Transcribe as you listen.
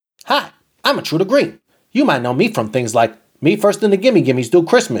Hi, I'm Intruder Green. You might know me from things like Me First and the Gimme Gimmes Do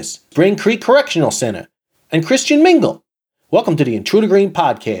Christmas, Spring Creek Correctional Center, and Christian Mingle. Welcome to the Intruder Green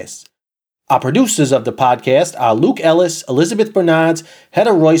Podcast. Our producers of the podcast are Luke Ellis, Elizabeth Bernards,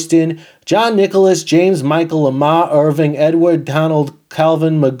 Hedda Royston, John Nicholas, James Michael, Lamar Irving, Edward Donald,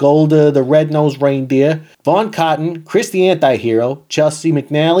 Calvin Magolda, the Red-Nosed Reindeer, Vaughn Cotton, Chris the Anti-Hero, Chelsea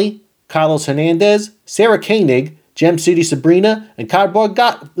McNally, Carlos Hernandez, Sarah Koenig, Gem City Sabrina, and Cardboard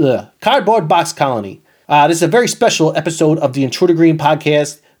Box Colony. This is a very special episode of the Intruder Green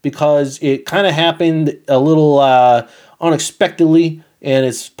Podcast because it kind of happened a little unexpectedly, and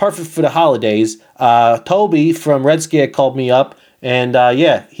it's perfect for the holidays. Toby from Red Scare called me up, and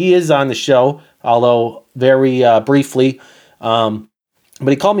he is on the show, although very briefly. But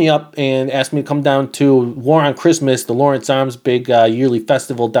he called me up and asked me to come down to War on Christmas, the Lawrence Arms big yearly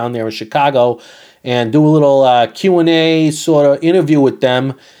festival down there in Chicago, and do a little Q&A sort of interview with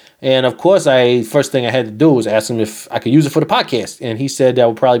them. And of course, first thing I had to do was ask him if I could use it for the podcast. And he said that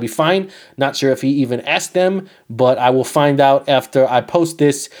would probably be fine. Not sure if he even asked them, but I will find out after I post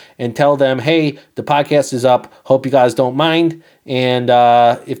this and tell them, hey, the podcast is up. Hope you guys don't mind. And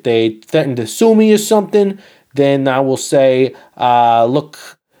if they threaten to sue me or something, then I will say, look,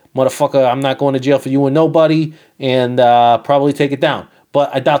 motherfucker, I'm not going to jail for you and nobody, and probably take it down.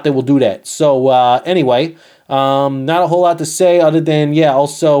 But I doubt they will do that. So anyway, not a whole lot to say other than,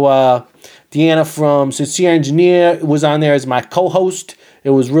 also Deanna from Sincere Engineer was on there as my co-host.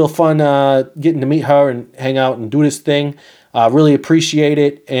 It was real fun getting to meet her and hang out and do this thing. Really appreciate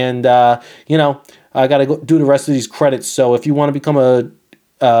it. And, I got to go do the rest of these credits. So if you want to become a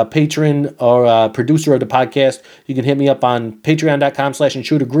patron or a producer of the podcast, you can hit me up on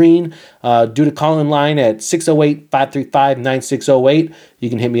patreon.com/intrudergreen. Do the call-in line at 608-535-9608.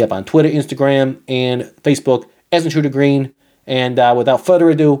 You can hit me up on Twitter, Instagram, and Facebook as Intruder Green. And without further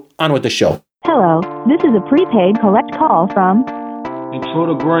ado, on with the show. Hello, this is a prepaid collect call from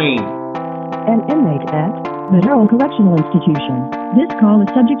Intruder Green, an inmate at the Harrell Correctional Institution. This call is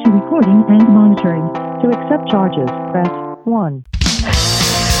subject to recording and monitoring. To accept charges, press 1.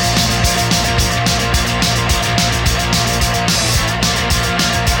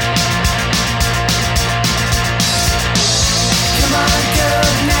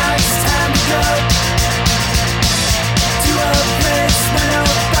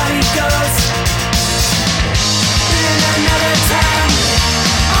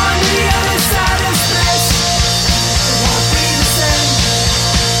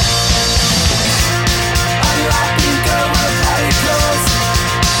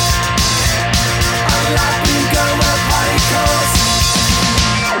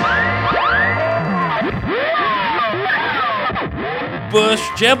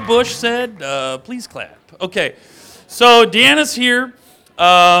 Jeb Bush said, please clap. Okay, so Deanna's here.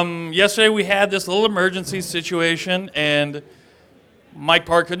 Yesterday we had this little emergency situation, and Mike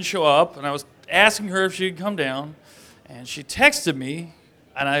Park couldn't show up, and I was asking her if she could come down, and she texted me,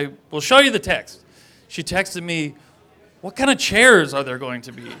 and I will show you the text. She texted me, what kind of chairs are there going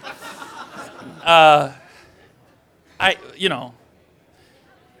to be?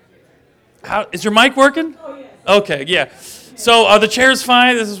 Is your mic working? Oh, yes. Okay, yeah. So are the chairs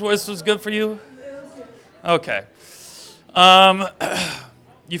fine? This was good for you? Okay.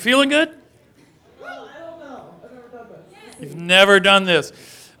 You feeling good? Well, I don't know. I've never done this. You've never done this.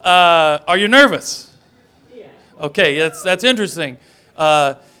 Are you nervous? Yeah. Okay, that's interesting.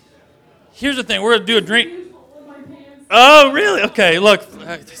 Here's the thing. We're going to do a drink. Oh, really? Okay, look.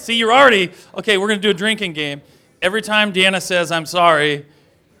 See, you're already... Okay, we're going to do a drinking game. Every time Deanna says, I'm sorry,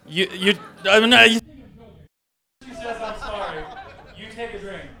 you she says, I'm sorry, you take a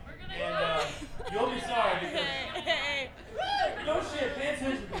drink. And you'll be sorry because... No shit, pay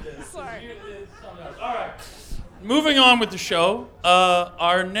attention to this. Sorry. All right. Moving on with the show,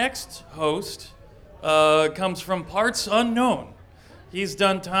 our next host comes from parts unknown. He's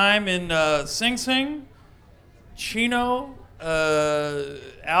done time in Sing Sing, Chino,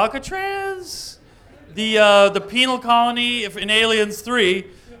 Alcatraz, the penal colony in Aliens 3.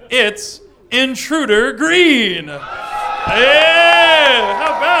 It's Intruder Green. Yeah,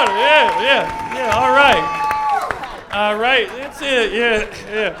 how about it? Yeah, all right, that's it,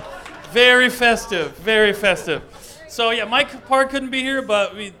 yeah. Very festive. So yeah, Mike Park couldn't be here,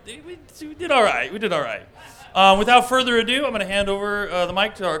 but we did all right. Without further ado, I'm going to hand over the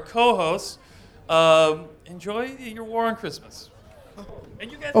mic to our co-host. Enjoy your War on Christmas. And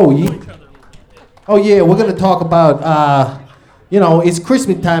you guys know each other. Oh yeah, we're going to talk about, it's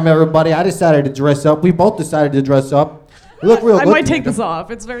Christmas time, everybody. I decided to dress up. We both decided to dress up. We look real good. I might take this off.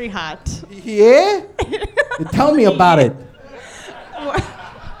 It's very hot. Yeah? Tell me about it.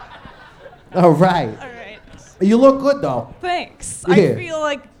 All right. All right. You look good though. Thanks. Yeah. I feel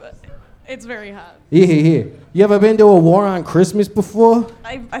like it's very hot. Yeah. You ever been to a war on Christmas before?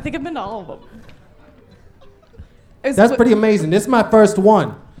 I think I've been to all of them. That's pretty amazing. This is my first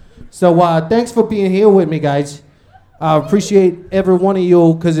one. So thanks for being here with me, guys. I appreciate every one of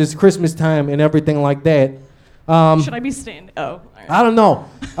you because it's Christmas time and everything like that. Should I be standing? Oh. All right. I don't know.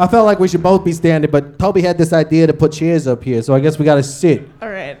 I felt like we should both be standing, but Toby had this idea to put chairs up here, so I guess we got to sit. All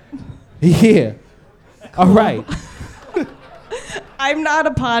right. Yeah. All right. I'm not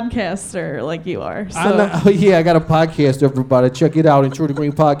a podcaster like you are. So. I got a podcast, everybody. Check it out, Intruder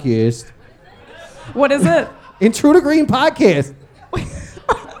Green Podcast. What is it? Intruder Green Podcast.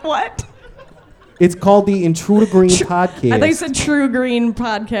 What? It's called the Intruder Green Podcast. I thought you said True Green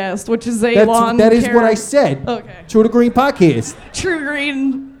Podcast, which is a That is what I said. Okay. Intruder Green Podcast. True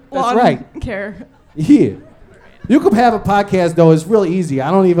Green That's lawn right. care. Yeah. You could have a podcast, though. It's real easy. I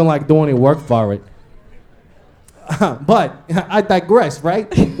don't even like doing any work for it. But I digress, right?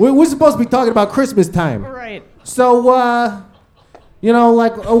 We're supposed to be talking about Christmas time. Right. So,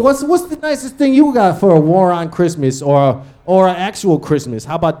 what's the nicest thing you got for a war on Christmas or an actual Christmas?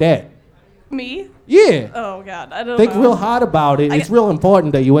 How about that? Me? Yeah. Oh, God. I don't Think know. real hard about it. It's real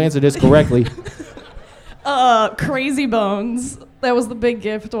important that you answer this correctly. Crazy Bones. That was the big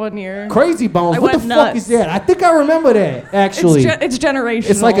gift one year. Crazy Bones. I What the went fuck nuts. is that? I think I remember that, actually. It's generational.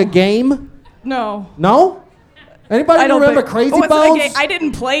 It's like a game? No. No? Anybody I don't remember think. Crazy it's like Bones? I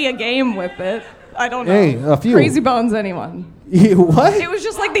didn't play a game with it. I don't know. Hey, a few. Crazy Bones, anyone? What? It was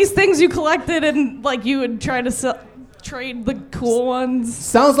just like these things you collected and like you would try to trade the cool ones.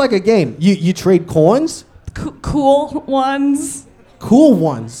 Sounds like a game. You trade coins? Cool ones. Cool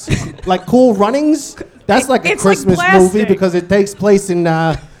ones. Like Cool Runnings? That's like a It's like Christmas plastic. movie because it takes place in,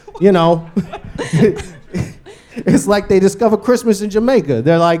 it's like they discover Christmas in Jamaica.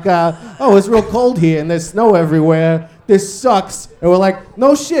 They're like, it's real cold here and there's snow everywhere. This sucks. And we're like,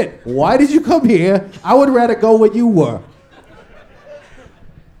 no shit. Why did you come here? I would rather go where you were.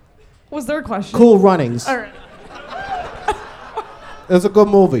 Was there a question? Cool Runnings. All right. It's a good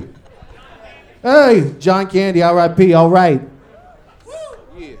movie. Hey, John Candy, R.I.P., all right.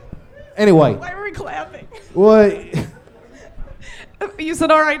 Yeah. Anyway. Why are we clapping? What? You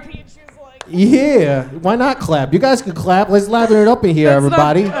said R.I.P. and she was like. Yeah, why not clap? You guys can clap. Let's lather it up in here, That's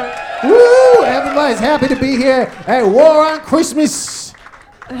not- everybody. Woo! Everybody's happy to be here at War on Christmas.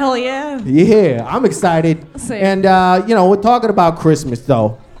 Hell yeah. Yeah, I'm excited. Same. And, we're talking about Christmas,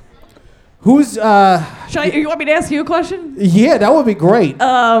 though. Who's, You want me to ask you a question? yeah, that would be great.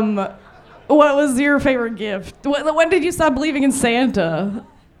 What was your favorite gift? When did you stop believing in Santa?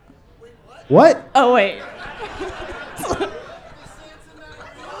 What? Oh, wait.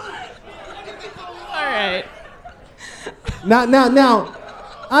 All right. Now,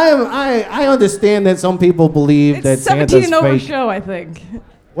 I understand that some people believe that It's 17 Santa's and over fake. show, I think.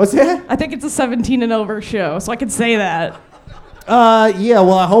 What's that? I think it's a 17 and over show, so I can say that. Yeah,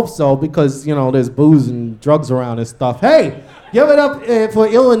 well, I hope so because, there's booze and drugs around and stuff. Hey, give it up for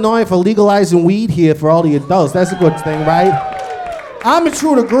Illinois for legalizing weed here for all the adults. That's a good thing, right? I'm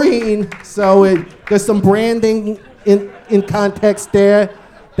Intruder Green, so there's some branding in context there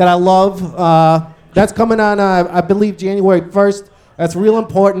that I love. That's coming on, I believe, January 1st. That's real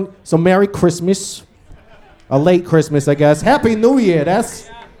important. So Merry Christmas. A late Christmas, I guess. Happy New Year. That's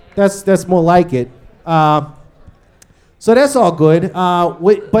more like it. So that's all good.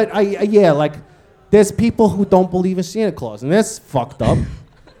 But there's people who don't believe in Santa Claus, and that's fucked up,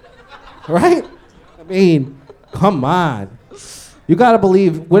 right? I mean, come on. You gotta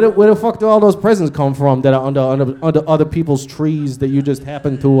believe. Where the fuck do all those presents come from that are under other people's trees that you just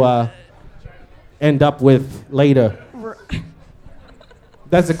happen to end up with later?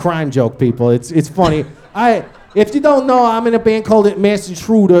 That's a crime joke, people. It's funny. If you don't know, I'm in a band called Mass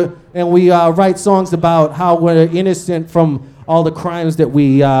Intruder, and we write songs about how we're innocent from all the crimes that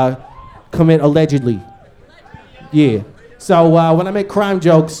we commit allegedly. Yeah. So when I make crime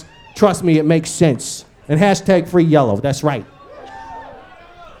jokes, trust me, it makes sense. And hashtag free yellow. That's right.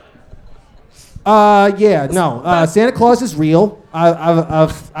 Santa Claus is real. I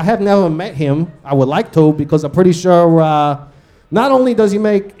have never met him. I would like to because I'm pretty sure. Not only does he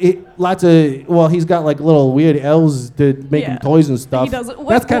make he's got like little weird elves that make him toys and stuff. He does.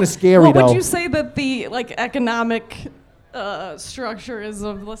 That's kind of scary, what though. What would you say that the economic structure is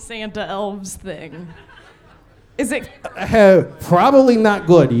of the Santa elves thing? Is it probably not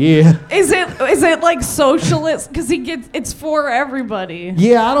good? Yeah. is it like socialist? Because it's for everybody.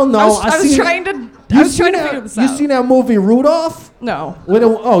 Yeah, I don't know. I was trying to figure this out. You seen that movie Rudolph? No.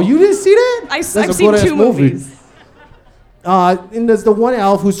 You didn't see that? I've That's a seen good-ass two movie. movies. And there's the one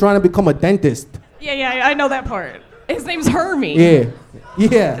elf who's trying to become a dentist. Yeah, I know that part. His name's Hermie. Yeah,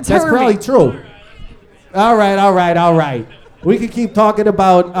 It's that's Hermie. probably true. All right. We could keep talking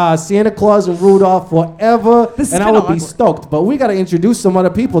about Santa Claus and Rudolph forever, This is and I kinda would be awkward. stoked. But we got to introduce some other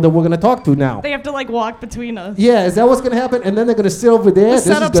people that we're going to talk to now. They have to like walk between us. Yeah, is that what's going to happen? And then they're going to sit over there? This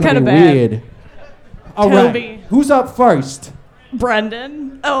is setup's going to kinda be bad. weird. All right. Toby. Who's up first?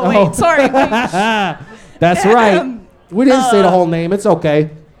 Brendan. Oh wait, sorry. wait. That's right. We didn't say the whole name. It's okay.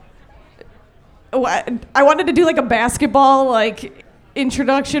 I wanted to do like a basketball like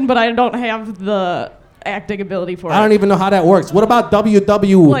introduction, but I don't have the acting ability for it. I don't even know how that works. What about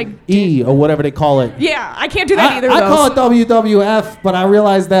WWE or whatever they call it? Yeah, I can't do that either. I of call those. it WWF, but I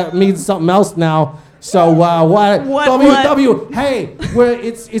realize that means something else now. So what? What? Hey,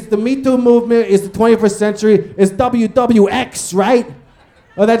 it's the Me Too movement. It's the 21st century. It's WWX, right?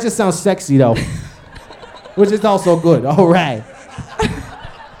 Oh, that just sounds sexy though, which is also good. All right.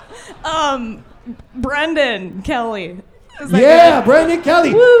 Brendan Kelly. Is that Yeah, good? Brendan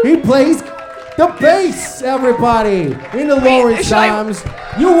Kelly. Woo. He plays the bass, everybody. In the Lawrence should I- Times.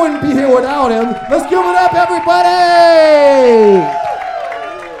 You wouldn't be here without him. Let's give it up, everybody.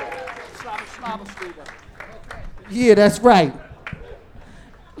 Yeah, that's right.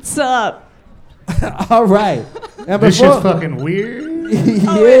 What's up? All right. And This shit's before, fucking weird.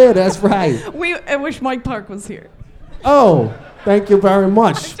 yeah, that's right. I wish Mike Park was here. Oh, thank you very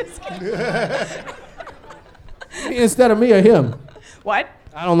much. Just kidding. Instead of me or him. What?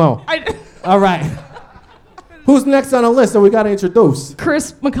 I don't know. I, All right. Who's next on the list that we got to introduce?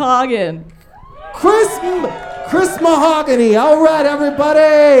 Chris McCoggan. Chris Mahogany. All right, everybody.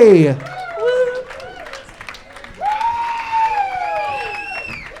 Hey,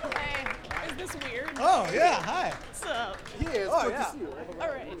 is this weird? Oh, yeah, hi. What's up? Oh, yeah. All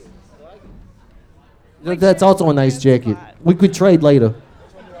right. That's also a nice jacket. We could trade later.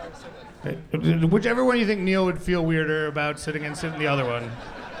 Whichever one you think Neil would feel weirder about sitting in the other one.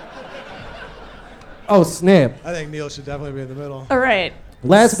 Oh, snap. I think Neil should definitely be in the middle. All right.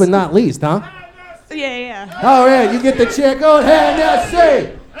 Last but not least, huh? Yeah. All right, you get the chair going.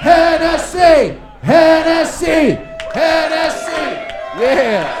 Hennessy! Hennessy! Hennessy! Hennessy!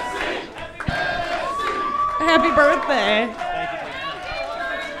 Yeah. Happy birthday.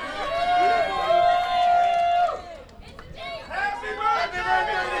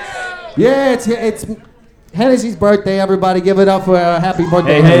 Yeah, it's Hennessy's birthday, everybody. Give it up for a happy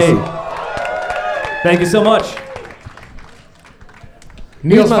birthday, Hey. Hennessy. Thank you so much.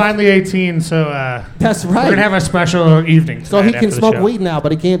 Neil's my- finally 18, so That's we're going right. to have a special evening So he tonight can after the smoke show. weed now,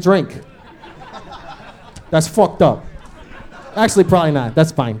 but he can't drink. That's fucked up. Actually, probably not.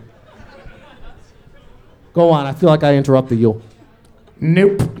 That's fine. Go on. I feel like I interrupted you.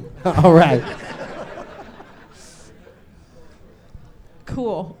 Nope. All right.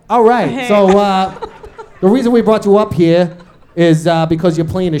 Cool. All right. Hey. So the reason we brought you up here is because you're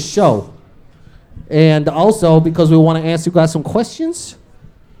playing a show. And also because we want to ask you guys some questions.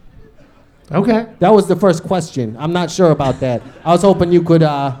 Okay. That was the first question. I'm not sure about that. I was hoping you could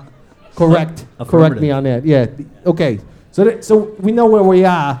correct Affirmative. me on that. Yeah. Okay. So we know where we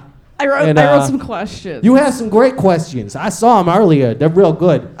are. I wrote And, some questions. You had some great questions. I saw them earlier. They're real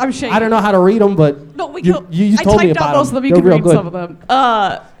good. I'm shaking. I don't know how to read them, but No, we you could- told me I typed about out most of them. them. You They're can real read good. some of them.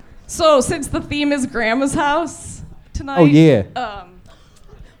 So since the theme is Grandma's house tonight. Oh, yeah.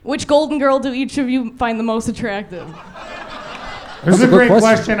 Which Golden Girl do each of you find the most attractive? This is a a good great question.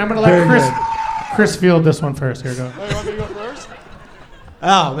 question. I'm going to let Chris field this one first. Here we go.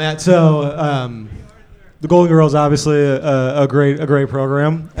 Oh, man. So, the Golden Girls obviously a great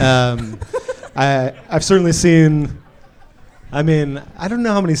program. I've certainly seen. I mean, I don't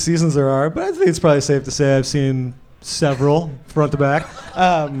know how many seasons there are, but I think it's probably safe to say I've seen several front to back.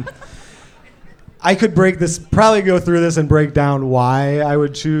 I could probably go through this and break down why I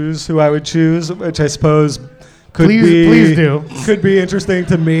would choose who I would choose, which I suppose Please do. could be interesting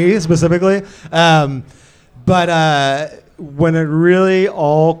to me specifically. But when it really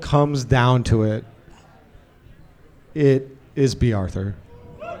all comes down to it, it is B. Arthur.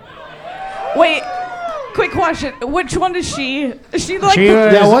 Wait, quick question. Which one is she? Is she like? She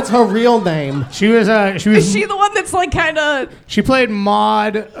was, Yeah, what's her real name? she was is she the one that's like kind of? she played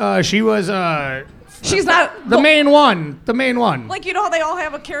Maud. She was She's not the main one. The main one. Like, you know how they all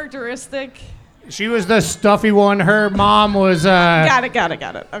have a characteristic. She was the stuffy one. Her mom was Got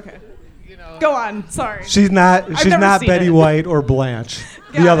it. Okay. Go on. Sorry. She's not never seen Betty it. White or Blanche.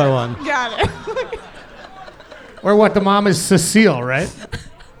 Got the other it. one. Got it. or what? The mom is Cecile, right?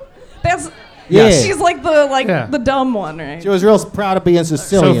 That's. Yeah. She's like the Yeah. the dumb one, right? She was real proud of being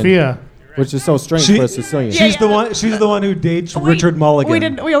Sicilian. Sophia. which is so strange She- for a Sicilian. She's the one. She's the one who dates Richard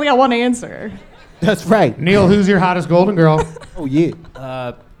Mulligan. We only got one answer. That's right. Neil, who's your hottest Golden Girl? Oh yeah.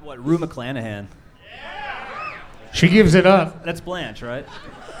 Rue McClanahan. She gives it up. That's Blanche, right?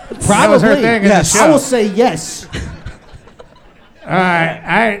 Probably. That was her thing in the Yes. show. I will say yes.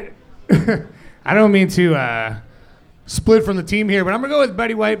 I don't mean to split from the team here, but I'm gonna go with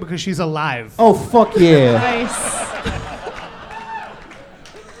Betty White because she's alive. Oh fuck yeah. Nice.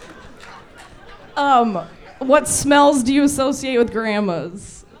 What smells do you associate with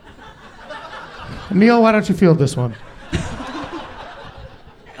grandmas? Neil, why don't you field this one?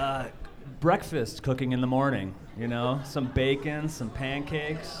 Breakfast cooking in the morning. You know, some bacon, some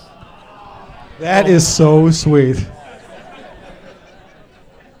pancakes. That is so sweet.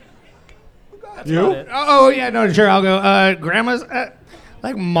 You? Oh yeah, no, sure, I'll go. Grandma's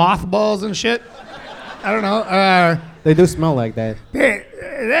like mothballs and shit. I don't know. They do smell like that.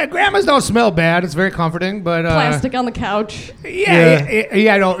 Grandmas don't smell bad. It's very comforting, but Plastic on the couch.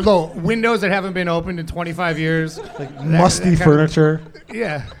 Yeah. No, windows that haven't been opened in 25 years. Like musty furniture.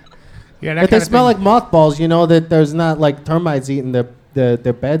 Yeah. That But kind they of smell thing. like mothballs. You know that there's not like termites eating their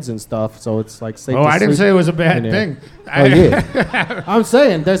beds and stuff, so it's like safe. Oh, to I didn't sleep say it was a bad in there. thing. Oh yeah. I'm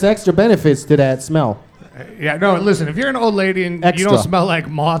saying there's extra benefits to that smell. Yeah, no, listen, if you're an old lady and you Extra. don't smell like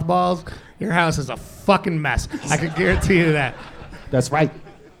mothballs, your house is a fucking mess. I can guarantee you that. That's right.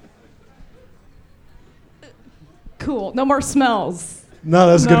 Cool. No more smells. No,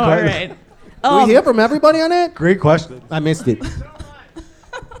 that's a good All question. right. we hear from everybody on that? Great question. I missed it.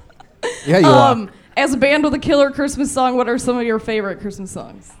 Yeah, you are. As a band with a killer Christmas song, what are some of your favorite Christmas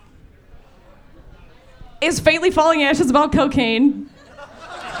songs? Is Faintly Falling Ashes about cocaine?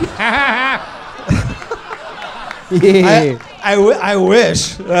 Yeah. I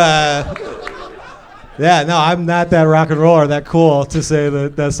wish. Yeah, no, I'm not that rock and roll or that cool to say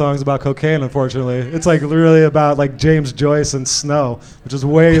that that song's about cocaine, unfortunately. It's like really about like James Joyce and snow, which is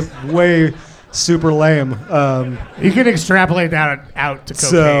way super lame. You can extrapolate that out to cocaine.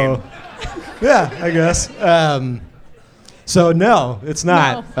 So, yeah, I guess. So no, it's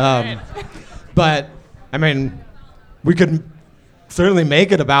not. No. Right. But I mean, we could certainly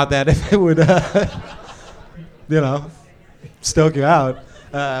make it about that if it would, stoke you out.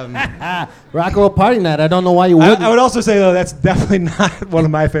 Rock and roll party night. I don't know why you wouldn't. I would also say though that's definitely not one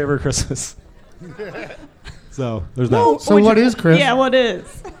of my favorite Christmas. So there's no. So what is Chris? Yeah, what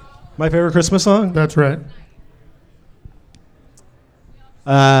is? My favorite Christmas song? That's right.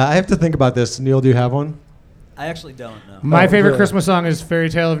 I have to think about this. Neil, do you have one? I actually don't know. My favorite really? Christmas song is Fairy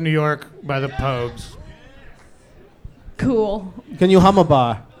Tale of New York by the Pogues. Cool. Can you hum a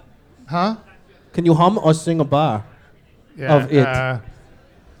bar? Huh? Can you hum or sing a bar? Yeah, Of it.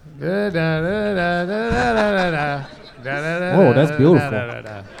 Oh, that's beautiful.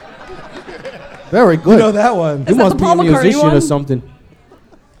 Very good. You know that one. You that must the be a Paul McCartney musician or one? something.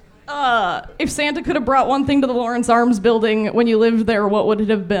 If Santa could have brought one thing to the Lawrence Arms building when you lived there, what would it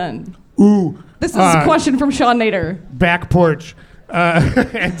have been? Ooh. This is a question from Sean Nader. Back porch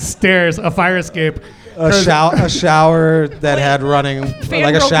and stairs, a fire escape. A shower that had running, like a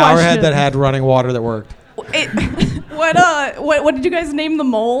Fangirl shower head question. that had running water that worked. What did you guys name the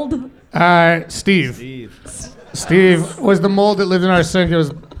mold? Steve was the mold that lived in our sink.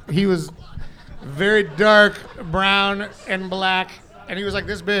 He was very dark, brown, and black, and he was like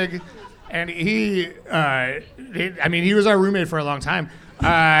this big. And he was our roommate for a long time.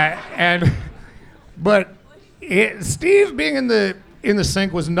 Steve being in the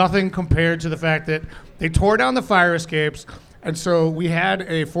sink was nothing compared to the fact that they tore down the fire escapes, and so we had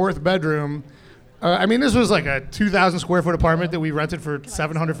a fourth bedroom. This was like a 2,000 square foot apartment that we rented for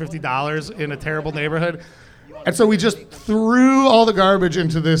 $750 in a terrible neighborhood. And so we just threw all the garbage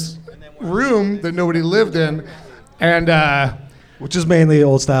into this room that nobody lived in. And Which is mainly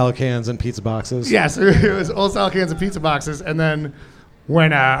old style cans and pizza boxes. yes, it was old style cans and pizza boxes. And then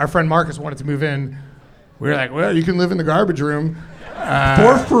when our friend Marcus wanted to move in, we were like, well, you can live in the garbage room.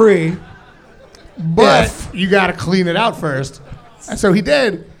 For free. But you got to clean it out first. And so he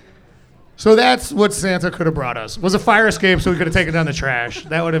did. So that's what Santa could have brought us, was a fire escape so we could have taken down the trash.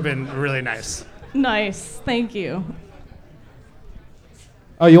 That would have been really nice. Nice. Thank you.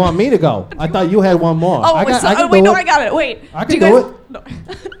 Oh, you want me to go? I thought you had one more. Oh, I wait, can no, I got it. Wait. I Do can you do guys, it. No.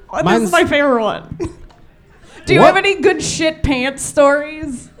 This Mine's- is my favorite one. Do you What? have any good shit pants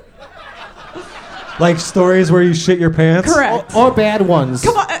stories? Like stories where you shit your pants? Correct. Or bad ones.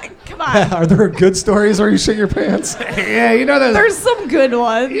 Come on. Are there good stories where you shit your pants? Yeah, you know those. There's some good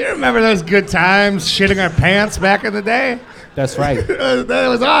ones. You remember those good times shitting our pants back in the day? That's right. That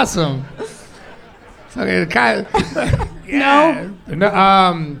was awesome. Okay, kind of, No. no.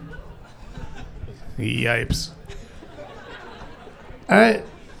 Yipes.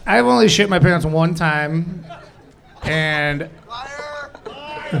 I've only shit my pants one time, and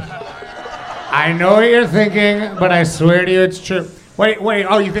I know what you're thinking, but I swear to you it's true. Wait,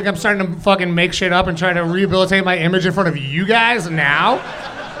 oh, you think I'm starting to fucking make shit up and try to rehabilitate my image in front of you guys now?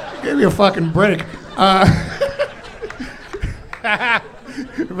 Give me a fucking break. But,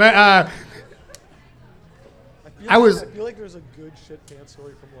 I feel like there's a good shit pants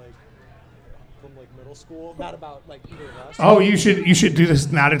story from middle school. Not about like either of us. Oh, you should do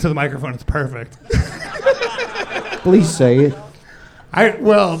this. Not into the microphone. It's perfect. Please say it.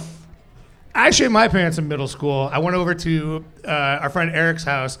 I shit my pants in middle school. I went over to our friend Eric's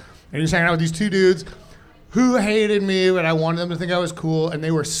house, and he was hanging out with these two dudes who hated me, but I wanted them to think I was cool, and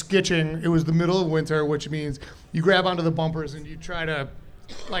they were skitching. It was the middle of winter, which means you grab onto the bumpers and you try to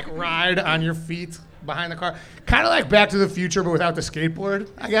like ride on your feet behind the car. Kind of like Back to the Future, but without the skateboard,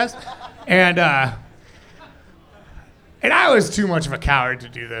 I guess. And I was too much of a coward to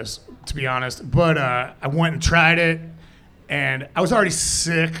do this, to be honest. But I went and tried it. And I was already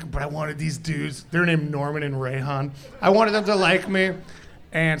sick, but I wanted these dudes. They're named Norman and Rayhan. I wanted them to like me.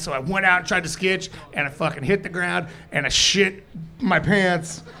 And so I went out and tried to sketch, and I fucking hit the ground, and I shit my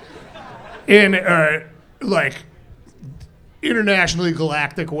pants in like internationally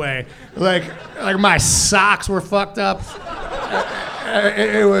galactic way. Like my socks were fucked up.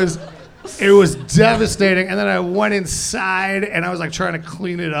 It was devastating. And then I went inside, and I was like trying to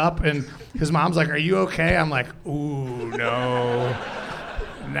clean it up, and his mom's like, "Are you okay?" I'm like, "Ooh, no,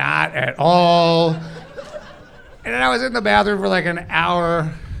 not at all." And then I was in the bathroom for like an hour.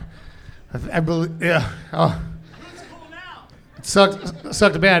 I believe, yeah. Oh, it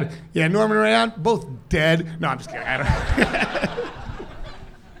sucked bad. Yeah, Norman and Rayhan, both dead. No, I'm just kidding. I don't.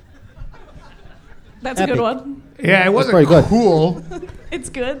 That's a good one. Yeah, it wasn't cool. It's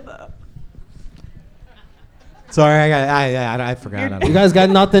good though. Sorry, I forgot. You guys got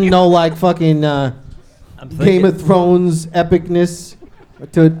nothing? No, like fucking Game of Thrones epicness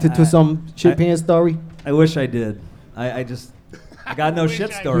to some shit pants story? I wish I did. I got no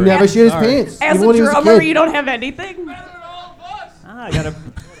shit story. Never shit his pants. As even a drummer, you don't have anything? I got a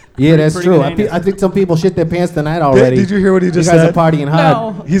Yeah, that's true. I think some people shit their pants tonight already. Did you hear what he just said? You guys said? are partying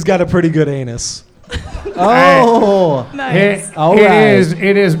hard. No. He's got a pretty good anus. Oh, Nice. all right.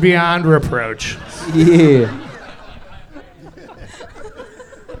 It is beyond reproach. Yeah.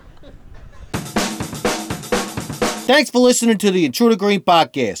 Thanks for listening to the Intruder Green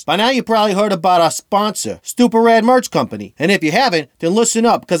podcast. By now you probably heard about our sponsor, Stupid Rad Merch Company. And if you haven't, then listen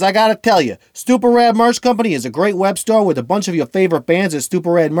up, because I gotta tell you, Stupid Rad Merch Company is a great web store with a bunch of your favorite bands at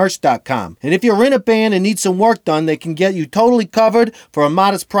stupidradmerch.com. And if you're in a band and need some work done, they can get you totally covered for a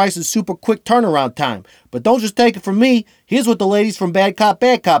modest price and super quick turnaround time. But don't just take it from me. Here's what the ladies from Bad Cop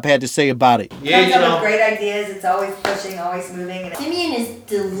had to say about it. Comes up with great ideas. It's always pushing, always moving. Simeon is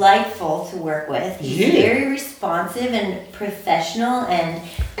delightful to work with. He's very responsive and professional, and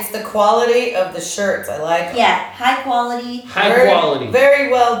it's the quality of the shirts. I like it. Yeah, high quality. Very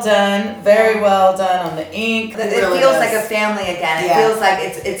well done. Very well done on the ink. It really feels like a family again. It feels like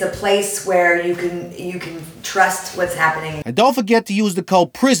it's a place where you can trust what's happening. And don't forget to use the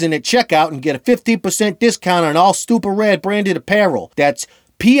code PRISON at checkout and get a 15% discount on all Stupid Rad branded apparel. That's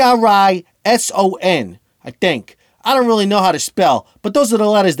PRISON, I think. I don't really know how to spell, but those are the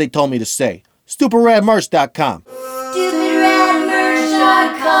letters they told me to say. StupidRadMerch.com.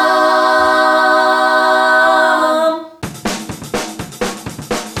 StupidRadMerch.com.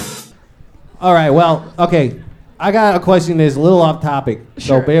 All right, well, okay. I got a question that's a little off topic,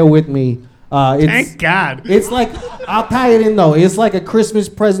 so bear with me. Thank God. It's like, I'll tie it in though. It's like a Christmas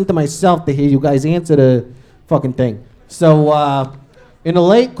present to myself to hear you guys answer the fucking thing. So, in the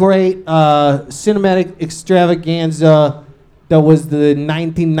late great cinematic extravaganza that was the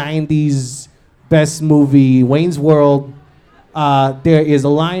 1990s best movie, Wayne's World, there is a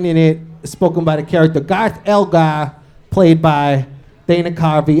line in it spoken by the character Garth Elgar, played by Dana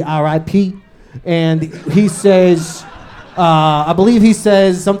Carvey, R.I.P. And he says, I believe he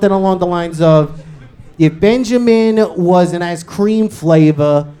says something along the lines of, if Benjamin was an ice cream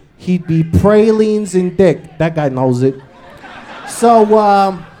flavor, he'd be pralines and dick. That guy knows it. So,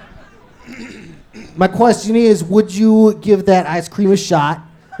 my question is, would you give that ice cream a shot?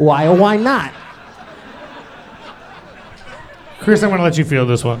 Why or why not? Chris, I'm going to let you feel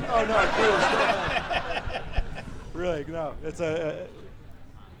this one. Oh, no, really, no. It's a...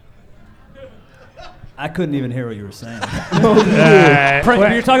 I couldn't even hear what you were saying.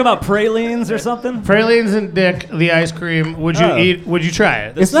 You're talking about pralines or something? Pralines and dick, the ice cream. Would you eat? Would you try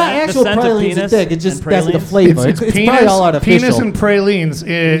it? It's not actual pralines and dick. It's just that's the flavor. It's penis, probably all artificial. Penis and pralines.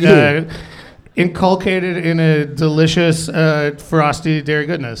 inculcated in a delicious frosty dairy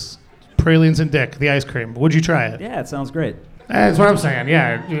goodness. Pralines and Dick, the ice cream. Would you try it? Yeah, it sounds great. That's what I'm saying.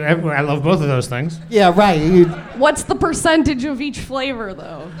 Yeah, I love both of those things. Yeah, right. What's the percentage of each flavor,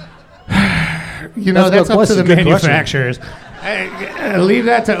 though? You know, That's that's a up to the good question. manufacturers. I leave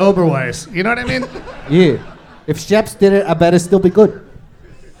that to Oberweis. You know what I mean? Yeah. If Sheps did it, I bet it'd still be good.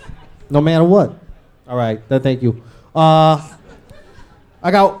 No matter what. All right. Thank you. I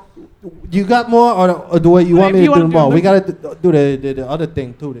got. You got more, or do you want me to do more? We gotta do the other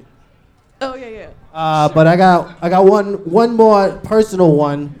thing too. Oh yeah. But I got one more personal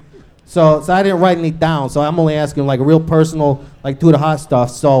one. So I didn't write any down. So I'm only asking like a real personal, like do the hot stuff.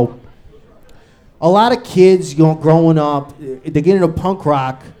 So a lot of kids, growing up, they get into punk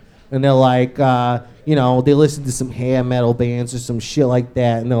rock, and they're like, they listen to some hair metal bands or some shit like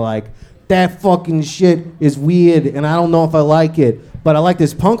that, and they're like, that fucking shit is weird, and I don't know if I like it, but I like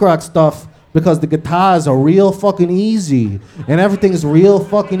this punk rock stuff because the guitars are real fucking easy, and everything's real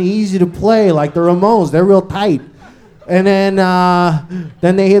fucking easy to play, like the Ramones, they're real tight. And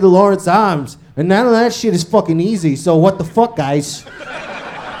then they hear the Lawrence Arms, and none of that shit is fucking easy, so what the fuck, guys?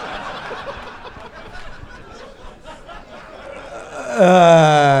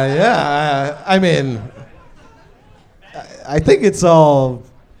 I mean, I think it's all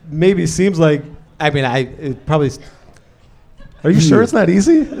maybe seems like. I mean, it probably. Are you sure it's not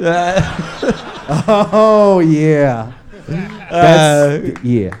easy? Oh yeah.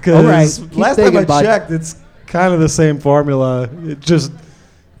 Yeah. Because All right. last time I checked, it's kind of the same formula. It just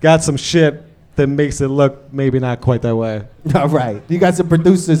got some shit that makes it look maybe not quite that way. All right. You got some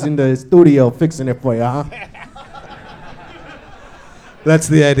producers in the studio fixing it for you, huh? That's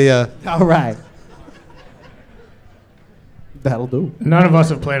the idea. All right. That'll do. None of us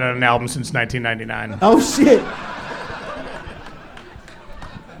have played on an album since 1999. Oh shit.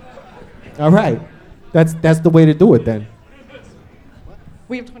 All right. That's the way to do it then.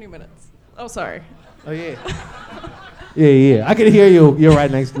 We have 20 minutes. Oh, sorry. Oh yeah. Yeah. I can hear you. You're right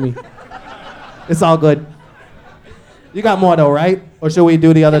next to me. It's all good. You got more though, right? Or should we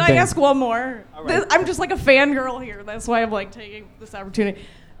do the other Can thing? I ask one more? I'm just like a fangirl here. That's why I'm like taking this opportunity.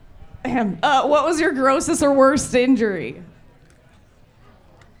 What was your grossest or worst injury?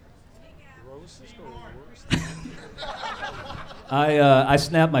 I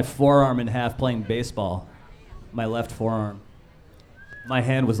snapped my forearm in half playing baseball. My left forearm. My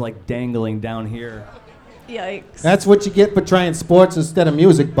hand was like dangling down here. Yikes. That's what you get for trying sports instead of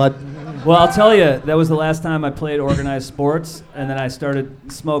music, bud. Well, I'll tell you, that was the last time I played organized sports, and then I started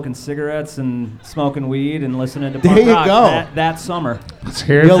smoking cigarettes and smoking weed and listening to punk There you rock go. that summer. Let's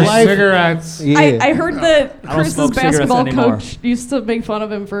hear it Your for life- cigarettes. Yeah. I heard that I don't Chris's smoke cigarettes basketball anymore. coach used to make fun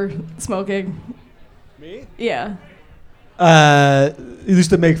of him for smoking. Me? Yeah. You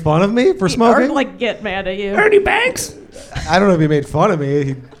used to make fun of me for smoking? Or like get mad at you. Ernie Banks. I don't know if he made fun of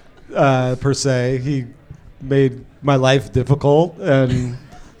me, per se. He made my life difficult, and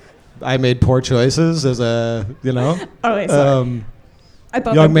I made poor choices as a, Oh, wait, sorry. I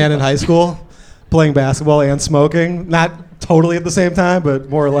thought young that'd man be in fun. high school, playing basketball and smoking. Not totally at the same time, but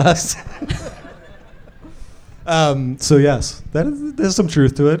more or less. So yes, there's some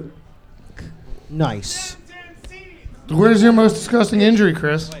truth to it. Nice. Where's your most disgusting injury,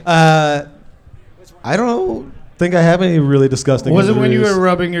 Chris? I don't think I have any really disgusting Was it when you injuries. were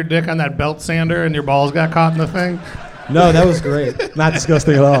rubbing your dick on that belt sander and your balls got caught in the thing? No, that was great. Not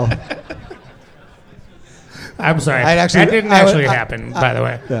disgusting at all. I'm sorry. I'd actually- that didn't I would- actually happen, by the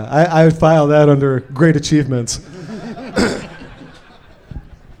way. Yeah, I would file that under great achievements.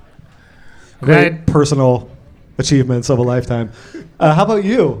 Great personal achievements of a lifetime. How about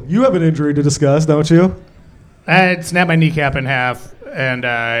you? You have an injury to discuss, don't you? I had snapped my kneecap in half, and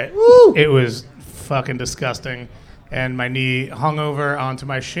it was fucking disgusting. And my knee hung over onto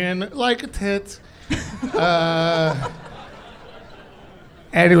my shin like a tit.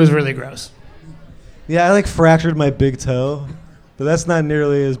 And it was really gross. Yeah, I fractured my big toe, but that's not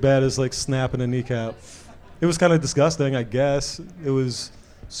nearly as bad as snapping a kneecap. It was kind of disgusting, I guess. It was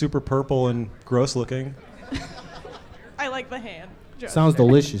super purple and gross looking. I like the hand. Josh. Sounds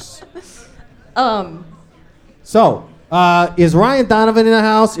delicious. So, is Ryan Donovan in the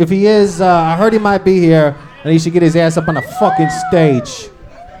house? If he is, I heard he might be here, and he should get his ass up on the fucking stage.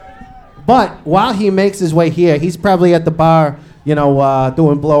 But while he makes his way here, he's probably at the bar,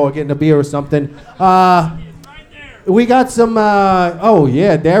 doing blow or getting a beer or something. We got some. Oh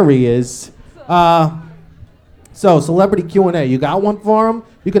yeah, there he is. So celebrity Q&A. You got one for him?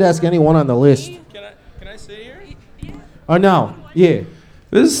 You could ask anyone on the list. Can I sit here? Or no? Yeah.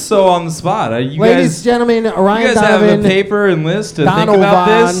 This is so on the spot. You Ladies and guys, gentlemen, Ryan you guys Donovan, have a paper and list to Donald think about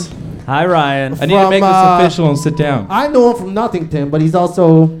Vaughn. this? Hi, Ryan. I need to make this official and sit down. I know him from Nothington, but he's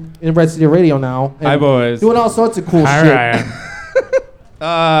also in Red City Radio now. Hi, boys. Doing all sorts of cool Hi, shit. Ryan.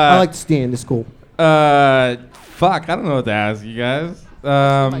 I like to stand. It's cool. Fuck, I don't know what to ask you guys.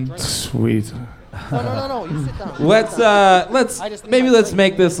 Sweet. No. You sit down. Let's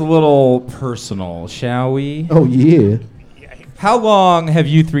make this a little personal, shall we? Oh, yeah. How long have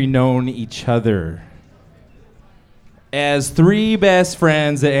you three known each other? As three best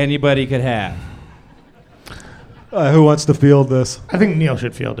friends that anybody could have. Who wants to field this? I think Neil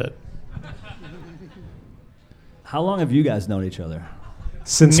should field it. How long have you guys known each other?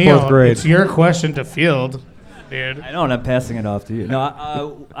 Since Neil, 4th grade. it's your question to field, dude. I know, and I'm passing it off to you.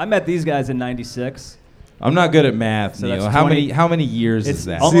 No, I met these guys in '96. I'm not good at math, So Neil. that's How 20 many years It's is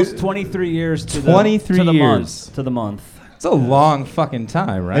that? almost 23 years to 23 the years. month. To the month. It's a long fucking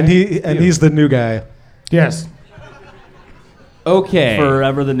time, right? And he's the new guy. Yes. Okay.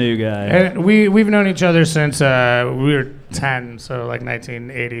 Forever the new guy. And we've known each other since we were 10, so like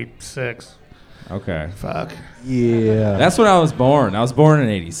 1986. Okay. Fuck. Yeah. That's when I was born. I was born in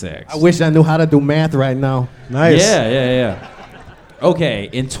 '86. I wish I knew how to do math right now. Nice. Yeah. Okay,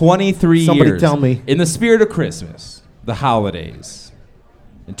 in 23 Somebody years. tell me. In the spirit of Christmas, the holidays,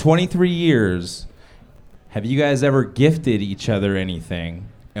 in 23 years, have you guys ever gifted each other anything?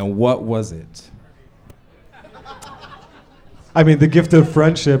 And what was it? I mean, the gift of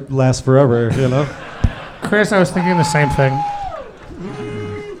friendship lasts forever, you know? Chris, I was thinking the same thing.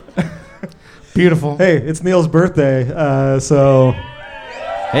 Beautiful. Hey, it's Neil's birthday, so...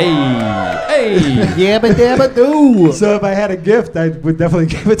 Hey! Yabba dabba doo. So if I had a gift, I would definitely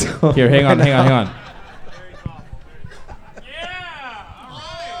give it to him. Here, hang on.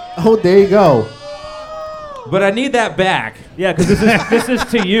 Oh, there you go. But I need that back. Yeah, because this is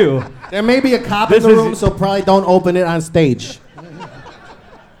to you. There may be a cop in the room, so probably don't open it on stage.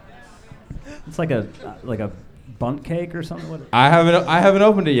 It's like a bunt cake or something. What? I haven't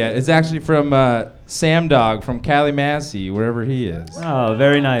opened it yet. It's actually from Sam Dog from Cali Massey, wherever he is. Oh,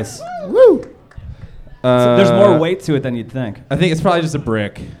 very nice. Woo! So there's more weight to it than you'd think. I think it's probably just a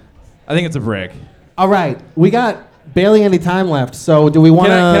brick. I think it's a brick. All right, we got barely any time left, so do we want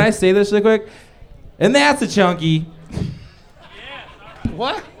to... Can I say this real quick? And that's a chunky.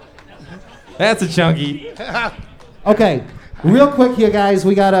 What? That's a chunky. Okay, real quick here, guys.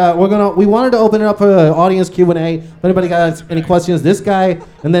 We wanted to open it up for audience Q&A. If anybody got any questions, this guy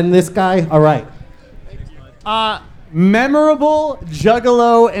and then this guy. All right. Memorable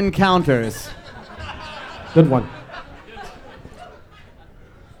Juggalo encounters. Good one.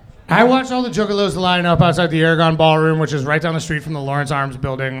 I watched all the Juggalos line up outside the Aragon Ballroom, which is right down the street from the Lawrence Arms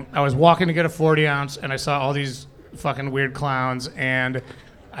building. I was walking to get a 40 ounce, and I saw all these fucking weird clowns, and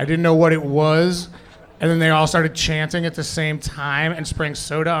I didn't know what it was. And then they all started chanting at the same time and spraying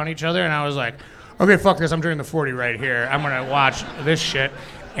soda on each other, and I was like, okay, fuck this, I'm doing the 40 right here. I'm gonna watch this shit.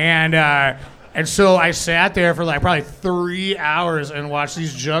 And so I sat there for like probably 3 hours and watched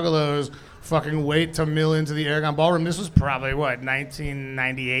these Juggalos fucking wait to mill into the Aragon Ballroom. This was probably,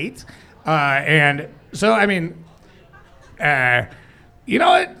 1998? And so, I mean, you know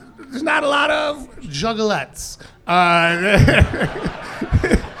what? There's not a lot of juggalettes.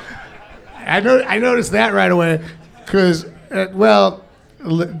 I noticed that right away because,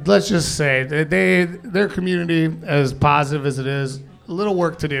 let's just say their community, as positive as it is, a little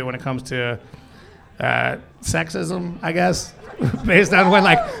work to do when it comes to sexism, I guess, based on when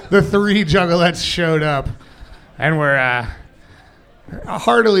like the 3 juggalettes showed up and were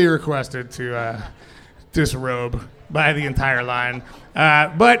heartily requested to disrobe by the entire line.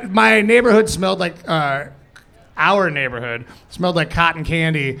 But my neighborhood smelled like our neighborhood smelled like cotton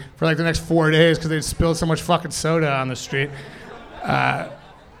candy for like the next 4 days because they'd spilled so much fucking soda on the street,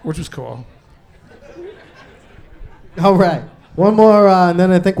 which was cool. All right. One more, and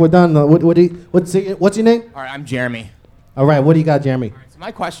then I think we're done. What's your name? All right, I'm Jeremy. All right, what do you got, Jeremy? So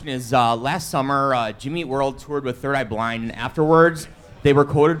my question is, last summer, Jimmy Eat World toured with Third Eye Blind, and afterwards, they were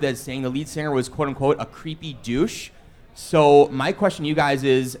quoted as saying the lead singer was, quote-unquote, a creepy douche. So my question to you guys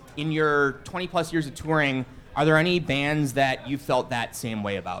is, in your 20-plus years of touring, are there any bands that you felt that same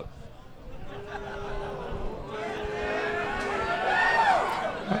way about?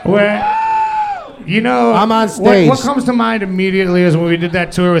 Well, you know, I'm on stage. What comes to mind immediately is when we did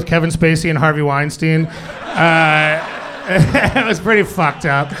that tour with Kevin Spacey and Harvey Weinstein. It was pretty fucked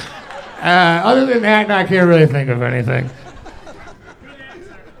up. Other than that, I can't really think of anything.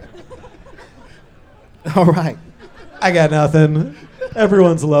 All right. I got nothing.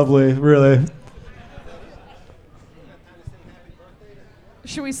 Everyone's lovely, really.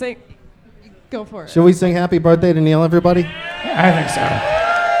 Should we sing? Go for it. Should we sing happy birthday to Neil, everybody? I think so.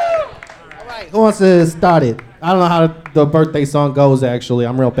 Who wants to start it? I don't know how the birthday song goes, actually.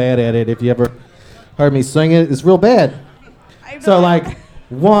 I'm real bad at it. If you ever heard me sing it, it's real bad. So, like,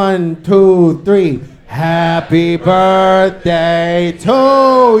 1, 2, 3. Happy birthday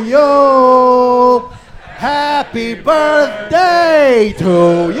to you. Happy birthday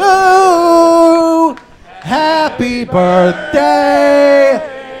to you. Happy birthday,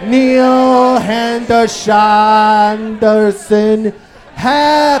 Neil Anderson.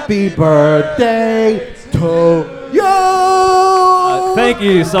 Happy birthday to you. Thank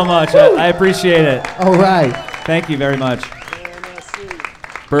you so much. I appreciate it. All right. Thank you very much.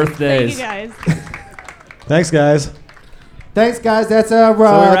 Birthdays. Thank you guys. Thanks, guys. Thanks, guys. That's our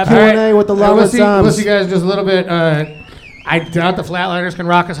wrap it Q&A with the We'll lowest see you guys just a little bit. I doubt the Flatliners can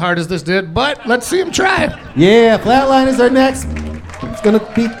rock as hard as this did, but let's see them try. Yeah, Flatliners are next. It's going to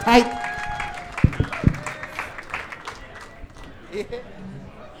be tight.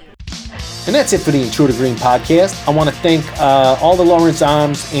 And that's it for the Intruder Green podcast. I want to thank all the Lawrence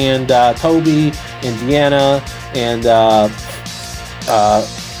Arms and Toby and Deanna and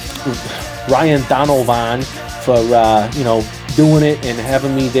Ryan Donovan for doing it and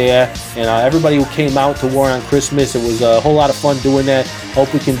having me there, and everybody who came out to War on Christmas. It was a whole lot of fun doing that.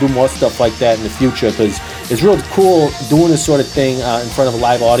 Hope we can do more stuff like that in the future, because it's real cool doing this sort of thing in front of a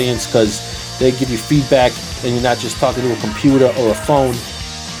live audience, because they give you feedback and you're not just talking to a computer or a phone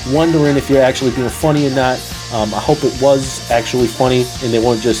wondering if you're actually being funny or not. I hope it was actually funny and they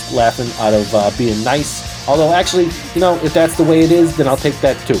weren't just laughing out of being nice. Although actually, if that's the way it is, then I'll take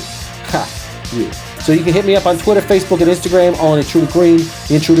that too. Ha, yeah. So you can hit me up on Twitter, Facebook, and Instagram, all on Intruder Green.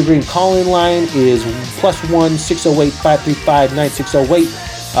 The Intruder Green call-in line is +1 608 535 9608.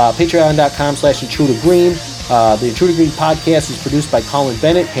 Patreon.com/Intruder Green. The Intruder Green podcast is produced by Colin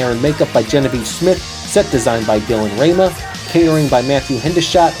Bennett, hair and makeup by Genevieve Smith, set design by Dylan Rama, catering by Matthew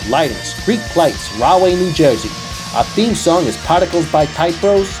Hendershot, lighters, Greek Lights, Rahway, New Jersey. Our theme song is Particles by Type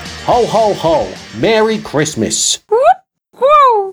Bros. Ho, ho, ho. Merry Christmas. Woo!